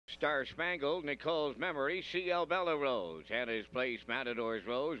Star Spangled, Nicole's Memory, CL Bella Rose, Hannah's Place, Matador's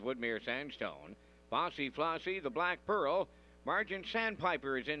Rose, Woodmere Sandstone, Bossy Flossie, the Black Pearl, Margin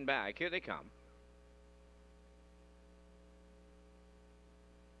Sandpiper is in back. Here they come.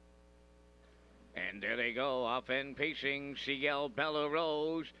 And there they go, off and pacing, CL Bella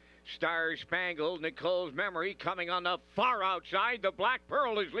Rose, Star Spangled, Nicole's Memory coming on the far outside. The Black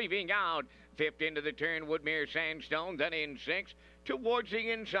Pearl is leaving out. Fifth into the turn, Woodmere Sandstone, then in sixth. Towards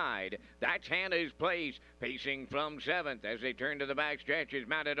the inside. That's Hannah's Place, pacing from seventh as they turn to the back stretch is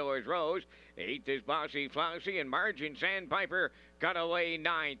Matador's Rose. Eighth is Bossy Flossie and Margin Sandpiper got away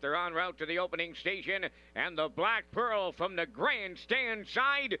ninth. They're en route to the opening station, and the Black Pearl from the grandstand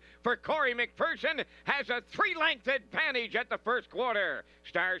side for Corey McPherson has a 3-length advantage at the first quarter.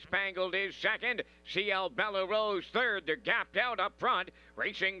 Star Spangled is second. CL Bella Rose third. They're gapped out up front.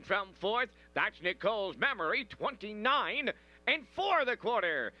 Racing from fourth, that's Nicole's Memory, 29 and 4 the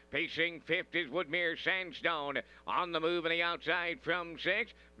quarter. Pacing fifth is Woodmere Sandstone. On the move on the outside from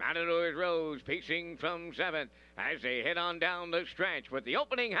sixth. Matador's Rose pacing from seventh. As they head on down the stretch with the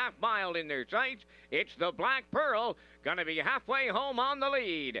opening half mile in their sights, it's the Black Pearl gonna be halfway home on the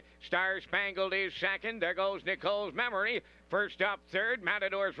lead. Star Spangled is second. There goes Nicole's Memory. First up third,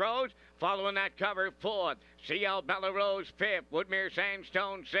 Matador's Rose. Following that cover fourth. CL Bella Rose fifth. Woodmere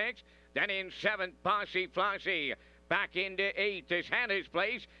Sandstone sixth. Then in seventh, Bossy Flossie. Back into eighth is Hannah's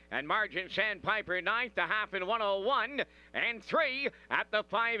Place, and Margin Sandpiper ninth, the half in 101, and 3 at the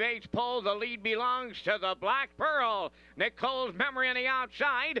 5/8 pole. The lead belongs to the Black Pearl. Nicole's Memory on the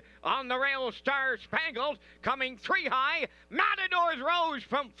outside, on the rail, Star Spangled, coming 3 high. Matador's Rose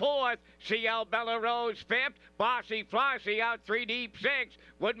from fourth, CL Bella Rose fifth, Bossy Flossie out 3 deep sixth,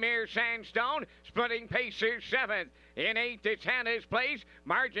 Woodmere Sandstone splitting pacers seventh. In eighth, it's Hannah's Place.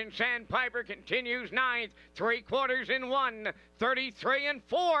 Margin Sandpiper continues ninth. 3/4 in 1, 33 and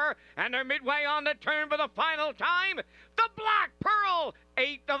 4. And they're midway on the turn for the final time. The Black Pearl,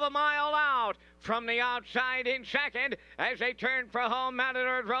 1/8 of a mile out. From the outside in second, as they turn for home,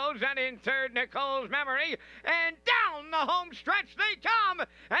 Matador's Rose. And in third, Nicole's Memory. And down the home stretch they come.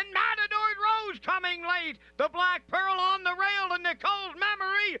 And Matador's Rose coming late. The Black Pearl on the rail, and Nicole's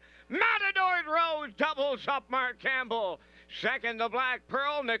Memory. Matador's Rose doubles up Mark Campbell. Second, the Black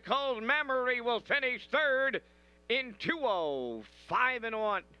Pearl. Nicole's Memory will finish third in 2:05 and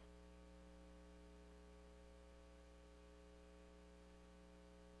 1.